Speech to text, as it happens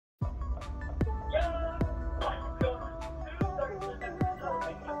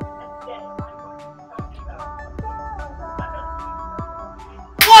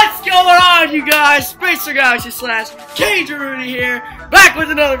going on, you guys? Spacer Galaxy slash Cajun Rudy here, back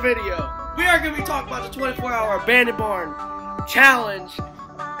with another video. We are going to be talking about the 24-hour abandoned barn challenge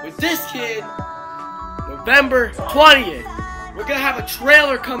with this kid, November 20th. We're going to have a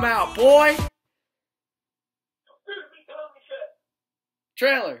trailer come out, boy.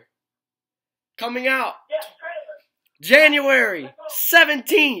 Trailer coming out January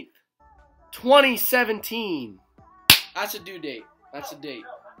 17th, 2017. That's a due date. That's a date.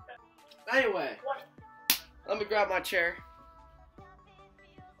 Anyway, let me grab my chair.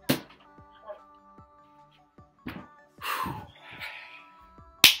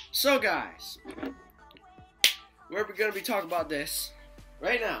 So guys, we're going to be talking about this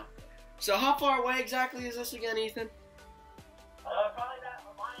right now. So how far away exactly is this again, Ethan? Probably about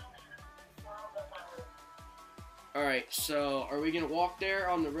a mile and a half up my road. Alright, so are we going to walk there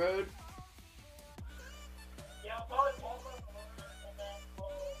on the road? Yeah, I'll probably walk on the road and then we'll,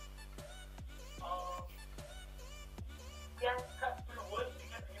 yeah, cut through the woods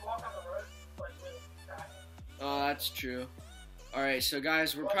because if you walk on the road, like with traffic. Oh, that's true. Alright, so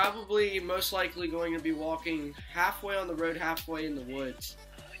guys, we're probably most likely going to be walking halfway on the road, halfway in the woods.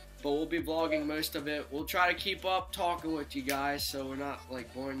 But we'll be vlogging most of it. We'll try to keep up talking with you guys so we're not,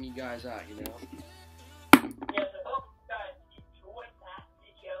 like, boring you guys out, you know? Yeah, so hope you guys enjoyed that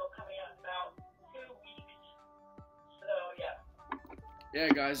video coming out in about 2 weeks. So, yeah. Yeah,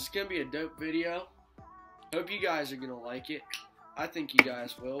 guys, it's going to be a dope video. Hope you guys are going to like it. I think you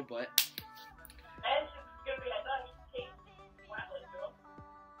guys will, but... And it's going to be a nice, tasty flashlight film.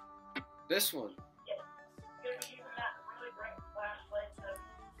 This one. Yeah. It's going to be using that really bright flashlight so you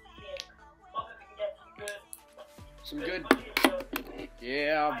can see it. Hopefully we can get Some good... footage.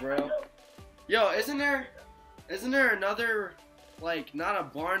 Yeah, bro. Yo, isn't there another, like, not a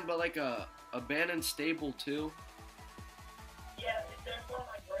barn, but like a abandoned stable too? Yeah, there's one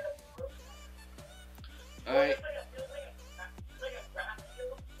like right up the road. Alright. It's like a grass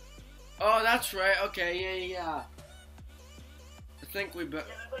field. Oh, that's right. Okay, yeah. I think we Yeah,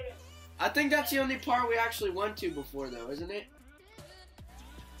 there's like I think that's the only part we actually went to before, though, isn't it?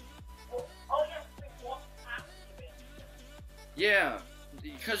 oh yeah, we walked past the bit. Yeah,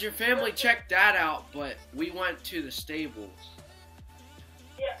 because your family checked that out, but we went to the stables.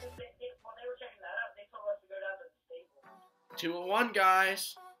 Yeah, because when they were checking that out, they told us to go down to the stable. 201,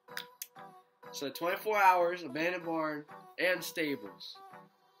 guys. So 24 hours, abandoned barn, and stables.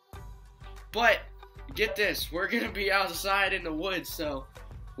 But, get this, we're going to be outside in the woods, so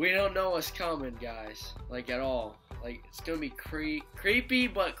we don't know what's coming, guys. Like, at all. Like, it's going to be creepy,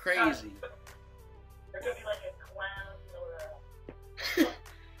 but crazy. There could be like a clown or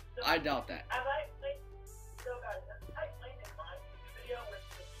a... I doubt that. As I explained, so guys, as I explained in my video, which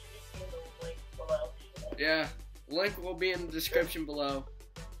is in the link below. Yeah, link will be in the description below.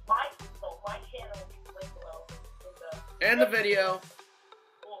 My channel will be linked below. And the video.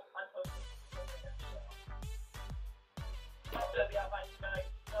 Well, I'm posting it. So it'll be out by tonight.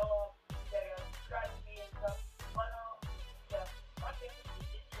 So, yeah, subscribe to me and stuff. But, yeah, my family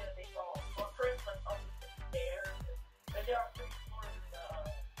did share they saw footprints like up the stairs. And there are 3 floors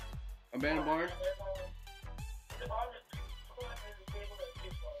in Abandoned barn? the barn is 3 floors and the stable is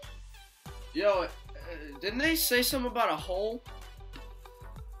 2 floors. Yo, didn't they say something about a hole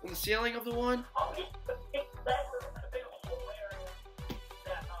in the ceiling of the one? Oh, that's a big whole area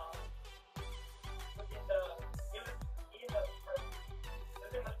that, was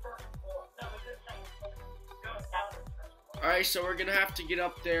in the first floor. No, it was in the second floor. Going down to the first floor. Alright, so we're gonna have to get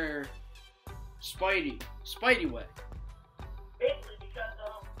up there Spidey way. Basically, because,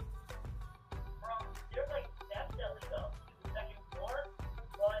 there's like steps that lead up to the second floor,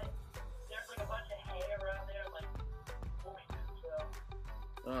 but there's like a bunch of hay around there, like, moving through,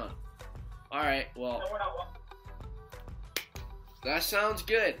 so. Alright, well, No, we're not walking. that sounds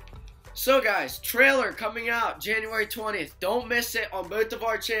good. So guys, trailer coming out January 20th. Don't miss it on both of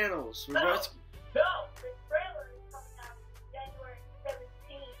our channels. We're both... No, the trailer is coming out January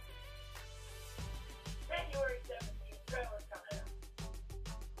 17th. January 17th, trailer's coming out.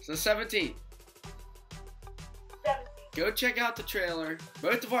 So 17th. 17th. Go check out the trailer,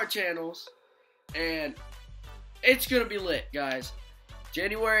 both of our channels, and it's gonna be lit, guys.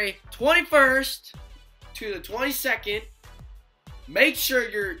 January 21st to the 22nd. Make sure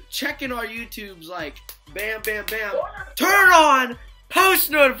you're checking our YouTubes, like, bam, bam, bam. Turn on post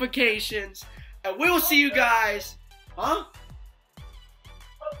notifications, and we will see you guys. Huh?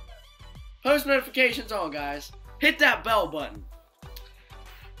 Post notifications on, guys. Hit that bell button.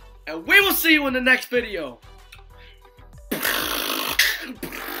 And we will see you in the next video.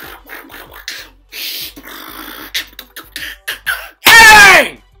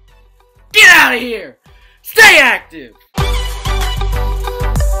 Hey! stay active.